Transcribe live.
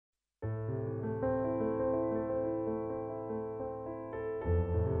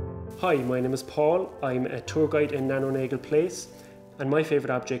Hi, my name is Paul. I'm a tour guide in Nano Nagle Place, and my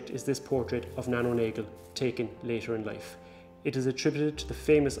favourite object is this portrait of Nano Nagle, taken later in life. It is attributed to the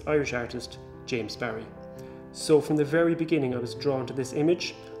famous Irish artist James Barry. So from the very beginning I was drawn to this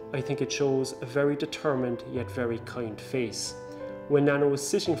image. I think it shows a very determined yet very kind face. When Nano was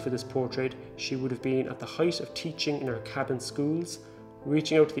sitting for this portrait, she would have been at the height of teaching in her cabin schools,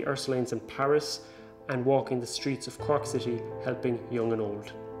 reaching out to the Ursulines in Paris, and walking the streets of Cork City helping young and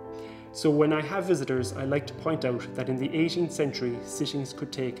old. So when I have visitors, I like to point out that in the 18th century, sittings could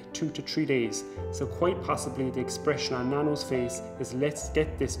take 2 to 3 days, so quite possibly the expression on Nano's face is "let's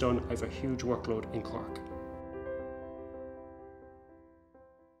get this done, I've a huge workload in Cork."